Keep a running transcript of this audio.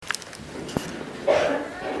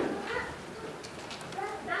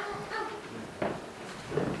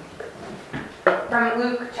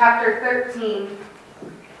chapter 13.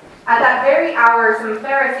 At that very hour, some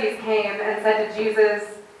Pharisees came and said to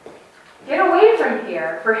Jesus, "Get away from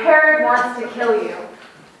here, for Herod wants to kill you."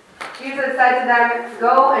 Jesus said to them,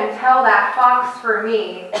 "Go and tell that fox for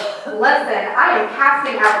me. Listen, I am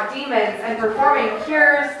casting out demons and performing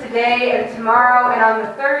cures today and tomorrow, and on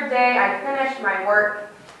the third day I finish my work.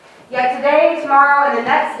 Yet today, tomorrow, and the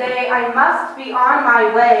next day I must be on my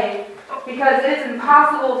way, because it is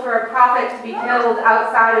impossible for a prophet to be killed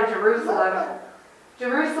outside of Jerusalem.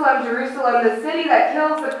 Jerusalem, Jerusalem, the city that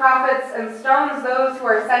kills the prophets and stones those who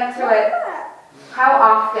are sent to it. How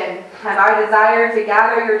often have I desired to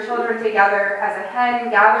gather your children together as a hen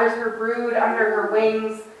gathers her brood under her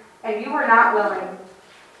wings, and you were not willing.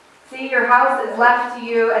 See, your house is left to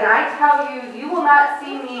you, and I tell you, you will not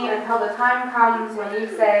see me until the time comes when you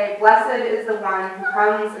say, 'Blessed is the one who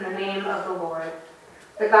comes in the name of the Lord.'"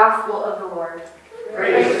 The Gospel of the Lord.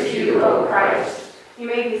 Praise to you, O Christ. You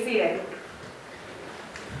may be seated.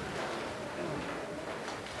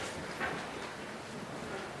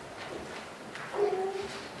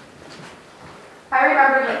 I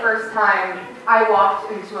remember the first time I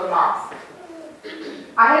walked into a mosque.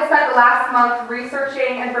 I had spent the last month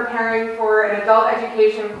researching and preparing for an adult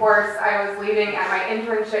education course I was leading at my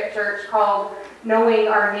internship church called Knowing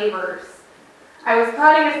Our Neighbors. I was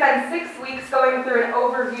planning to spend 6 weeks going through an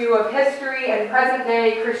overview of history and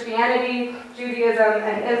present-day Christianity, Judaism,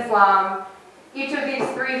 and Islam. Each of these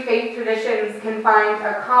three faith traditions can find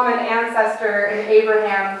a common ancestor in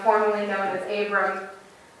Abraham, formerly known as Abram.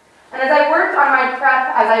 And as I worked on my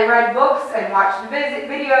prep, as I read books and watched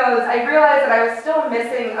videos, I realized that I was still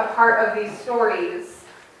missing a part of these stories.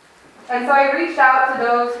 And so I reached out to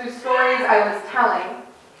those whose stories I was telling.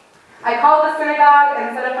 I called the synagogue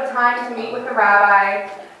and set up a time to meet with the rabbi.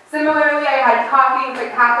 Similarly, I had coffee with a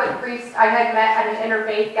Catholic priest I had met at an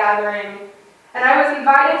interfaith gathering. And I was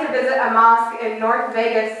invited to visit a mosque in North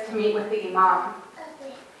Vegas to meet with the imam.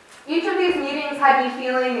 Each of these meetings had me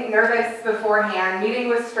feeling nervous beforehand. Meeting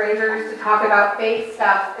with strangers to talk about faith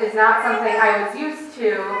stuff is not something I was used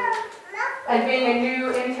to. And being a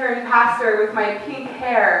new intern pastor with my pink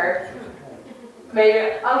hair made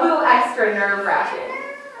it a little extra nerve-wracking.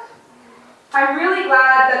 I'm really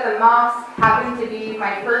glad that the mosque happened to be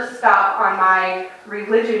my first stop on my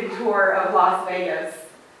religion tour of Las Vegas.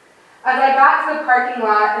 As I got to the parking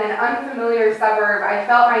lot in an unfamiliar suburb, I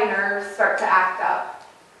felt my nerves start to act up.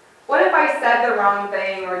 What if I said the wrong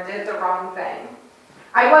thing or did the wrong thing?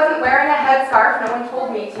 I wasn't wearing a headscarf, no one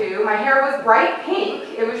told me to. My hair was bright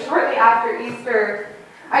pink. It was shortly after Easter.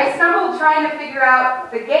 I stumbled trying to figure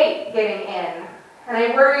out the gate getting in, and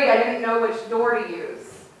I worried I didn't know which door to use.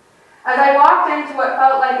 As I walked into what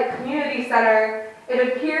felt like a community center, it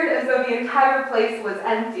appeared as though the entire place was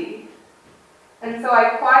empty. And so I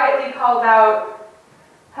quietly called out,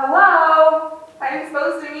 "Hello? I'm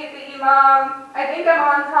supposed to meet the imam. I think I'm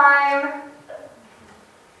on time."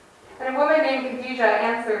 And a woman named Khadija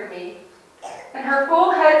answered me. In her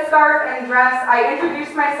full headscarf and dress, I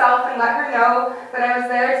introduced myself and let her know that I was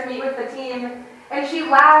there to meet with the team. And she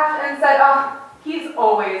laughed and said, "Oh, he's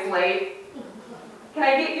always late. Can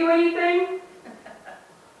I get you anything?"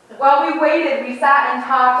 While we waited, we sat and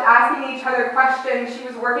talked, asking each other questions. She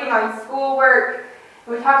was working on schoolwork.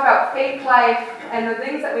 We talked about faith life and the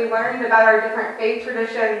things that we learned about our different faith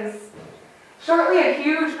traditions. Shortly, a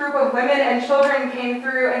huge group of women and children came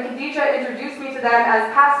through, and Khadija introduced me to them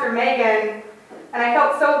as Pastor Megan, and I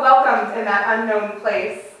felt so welcomed in that unknown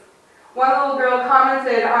place. One little girl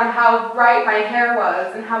commented on how bright my hair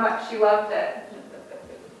was and how much she loved it.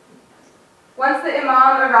 Once the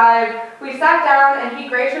imam arrived, we sat down and he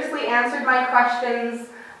graciously answered my questions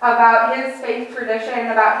about his faith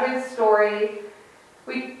tradition, about his story.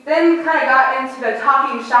 We then kind of got into the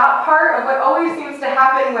talking shop part of what always seems to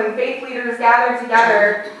happen when faith leaders gather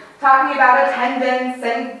together, talking about attendance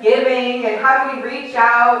and giving and how do we reach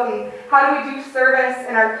out and how do we do service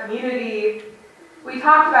in our community. We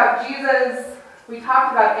talked about Jesus, we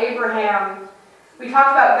talked about Abraham, we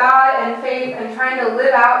talked about God and faith and trying to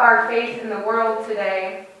live out our faith in the world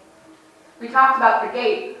today. We talked about the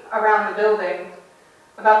gate around the building,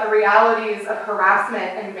 about the realities of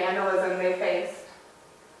harassment and vandalism they faced.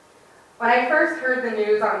 When I first heard the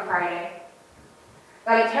news on Friday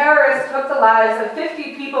that a terrorist took the lives of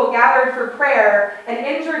 50 people gathered for prayer and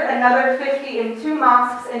injured another 50 in 2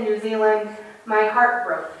 mosques in New Zealand, my heart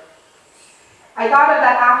broke. I thought of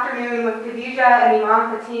that afternoon with Khadija and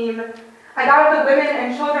Imam Hatim. I thought of the women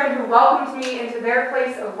and children who welcomed me into their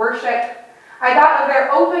place of worship. I thought of their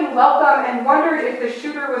open welcome and wondered if the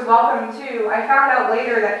shooter was welcome too. I found out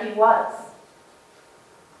later that he was.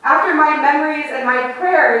 After my memories and my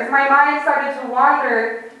prayers, my mind started to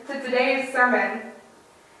wander to today's sermon.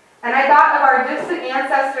 And I thought of our distant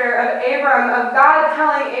ancestor of Abram, of God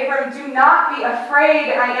telling Abram, "Do not be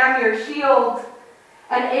afraid, I am your shield."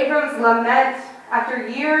 And Abram's lament after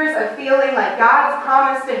years of feeling like God's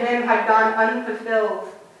promise to him had gone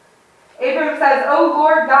unfulfilled. Abram says, "O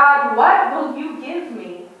Lord God, what will you give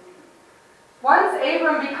me?" Once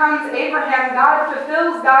Abram becomes Abraham, God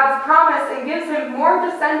fulfills God's promise and gives him more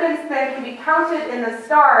descendants than can be counted in the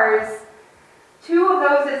stars. Two of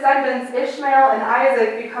those descendants, Ishmael and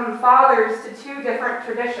Isaac, become fathers to two different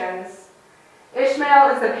traditions. Ishmael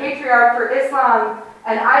is the patriarch for Islam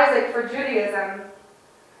and Isaac for Judaism.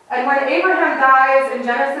 And when Abraham dies in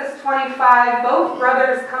Genesis 25, both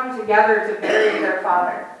brothers come together to bury their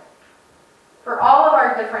father. For all of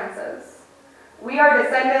our differences, we are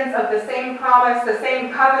descendants of the same promise, the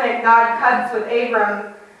same covenant God cuts with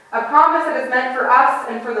Abram, a promise that is meant for us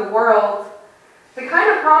and for the world. The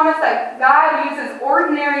kind of promise that God uses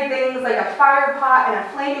ordinary things like a fire pot and a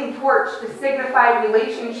flaming torch to signify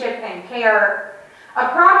relationship and care. A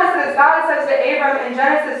promise that, as God says to Abram in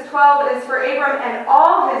Genesis 12, is for Abram and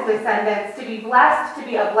all his descendants to be blessed, to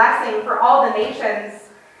be a blessing for all the nations,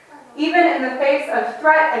 even in the face of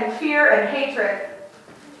threat and fear and hatred.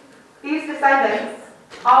 These descendants,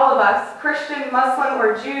 all of us, Christian, Muslim,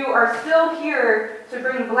 or Jew, are still here to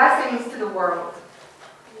bring blessings to the world.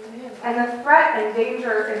 And the threat and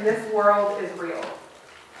danger in this world is real.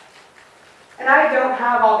 And I don't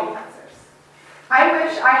have all the answers. I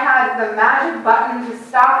wish I had the magic button to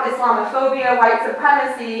stop Islamophobia, white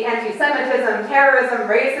supremacy, anti-Semitism, terrorism,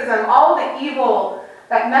 racism, all the evil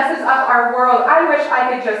that messes up our world. I wish I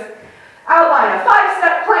could just outline a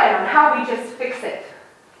 5-step plan on how we just fix it.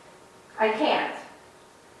 I can't.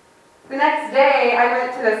 The next day, I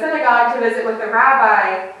went to the synagogue to visit with the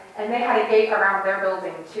rabbi, and they had a gate around their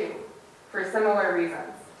building too, for similar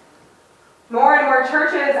reasons. More and more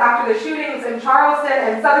churches after the shootings in Charleston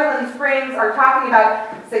and Sutherland Springs are talking about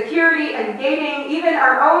security and gating. Even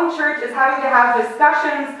our own church is having to have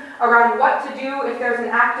discussions around what to do if there's an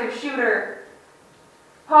active shooter.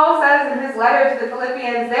 Paul says in his letter to the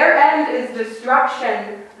Philippians, their end is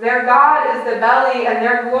destruction. Their God is the belly, and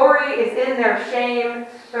their glory is in their shame.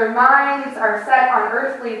 Their minds are set on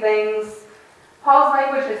earthly things. Paul's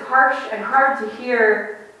language is harsh and hard to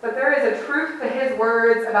hear, but there is a truth to his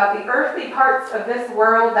words about the earthly parts of this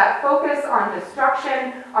world that focus on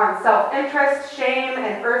destruction, on self-interest, shame,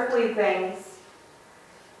 and earthly things.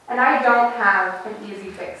 And I don't have an easy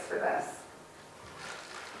fix for this.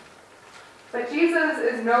 But Jesus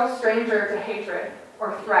is no stranger to hatred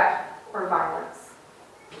or threat or violence.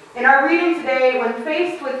 In our reading today, when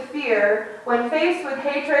faced with fear, when faced with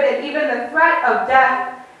hatred and even the threat of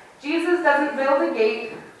death, Jesus doesn't build a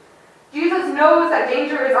gate. Jesus knows that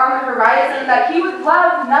danger is on the horizon, that he would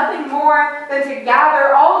love nothing more than to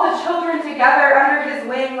gather all the children together under his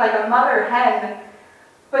wing like a mother hen.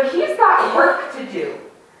 But he's got work to do,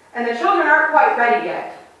 and the children aren't quite ready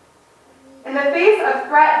yet. In the face of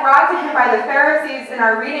threat brought to him by the Pharisees in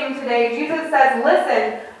our reading today, Jesus says,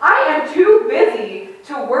 "Listen, I am too busy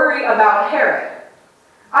to worry about Herod.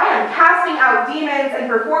 I am casting out demons and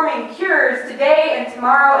performing cures today and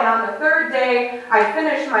tomorrow, and on the third day I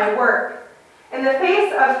finish my work." In the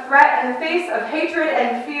face of threat, in the face of hatred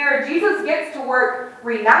and fear, Jesus gets to work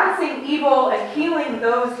renouncing evil and healing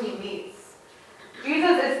those he meets.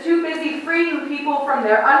 Jesus is too busy freeing people from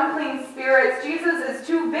their unclean spirits. Jesus is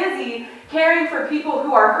too busy caring for people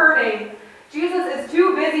who are hurting. Jesus is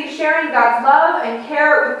too busy sharing God's love and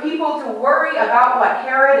care with people to worry about what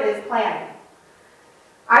Herod is planning.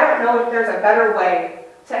 I don't know if there's a better way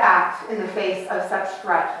to act in the face of such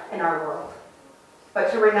threat in our world, but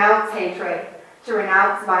to renounce hatred, to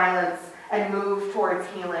renounce violence, and move towards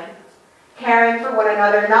healing. Caring for one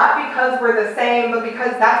another, not because we're the same, but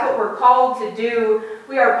because that's what we're called to do.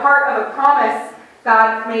 We are part of a promise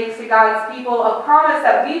God makes to God's people, a promise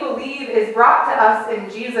that we believe is brought to us in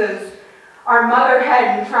Jesus, our mother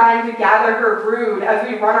hen trying to gather her brood as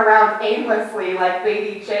we run around aimlessly like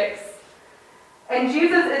baby chicks. And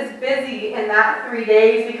Jesus is busy in that 3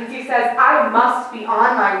 days because he says, I must be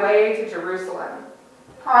on my way to Jerusalem.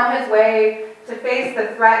 On his way to face the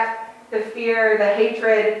threat, the fear, the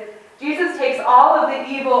hatred. Jesus takes all of the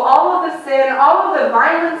evil, all of the sin, all of the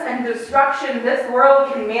violence and destruction this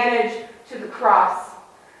world can manage to the cross,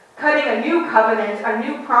 cutting a new covenant, a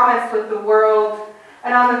new promise with the world.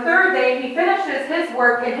 And on the third day, he finishes his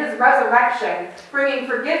work in his resurrection, bringing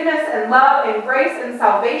forgiveness and love and grace and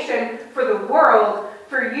salvation for the world,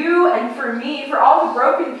 for you and for me, for all the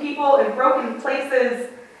broken people in broken places,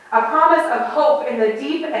 a promise of hope in the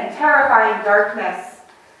deep and terrifying darkness.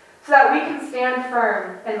 so that we can stand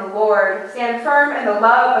firm in the Lord, stand firm in the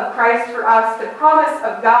love of Christ for us, the promise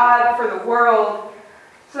of God for the world,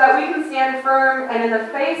 so that we can stand firm, and in the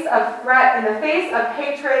face of threat, in the face of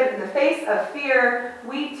hatred, in the face of fear,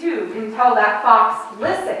 we too can tell that fox,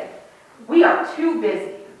 listen, we are too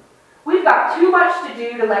busy. We've got too much to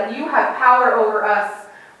do to let you have power over us.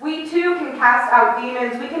 We too can cast out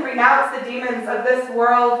demons. We can renounce the demons of this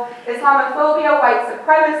world: Islamophobia, white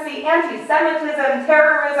supremacy, anti-Semitism,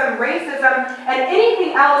 terrorism, racism, and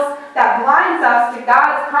anything else that blinds us to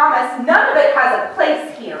God's promise. None of it has a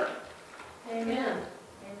place here. Amen.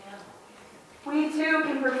 We too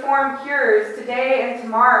can perform cures today and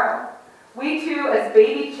tomorrow. We too, as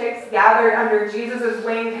baby chicks gathered under Jesus'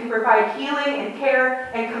 wing, can provide healing and care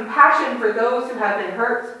and compassion for those who have been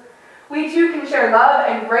hurt. We too can share love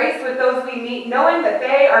and grace with those we meet, knowing that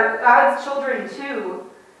they are God's children too,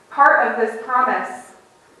 part of this promise.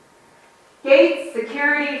 Gates,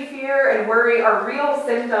 security, fear, and worry are real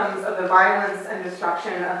symptoms of the violence and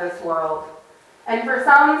destruction of this world. And for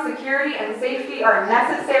some, security and safety are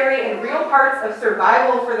necessary and real parts of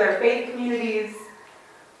survival for their faith communities.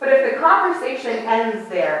 But if the conversation ends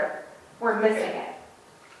there, we're missing it.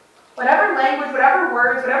 Whatever language, whatever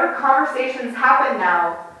words, whatever conversations happen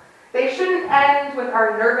now, they shouldn't end with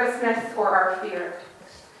our nervousness or our fear.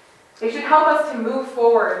 They should help us to move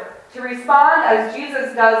forward, to respond as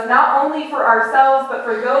Jesus does, not only for ourselves, but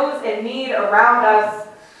for those in need around us.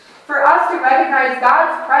 For us to recognize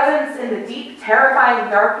God's presence in the deep, terrifying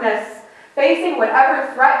darkness, facing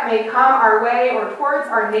whatever threat may come our way or towards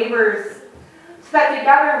our neighbors, so that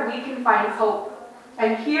together we can find hope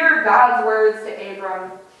and hear God's words to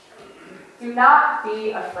Abram. Do not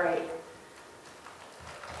be afraid.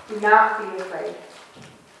 Do not be afraid.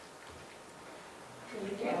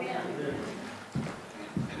 Amen.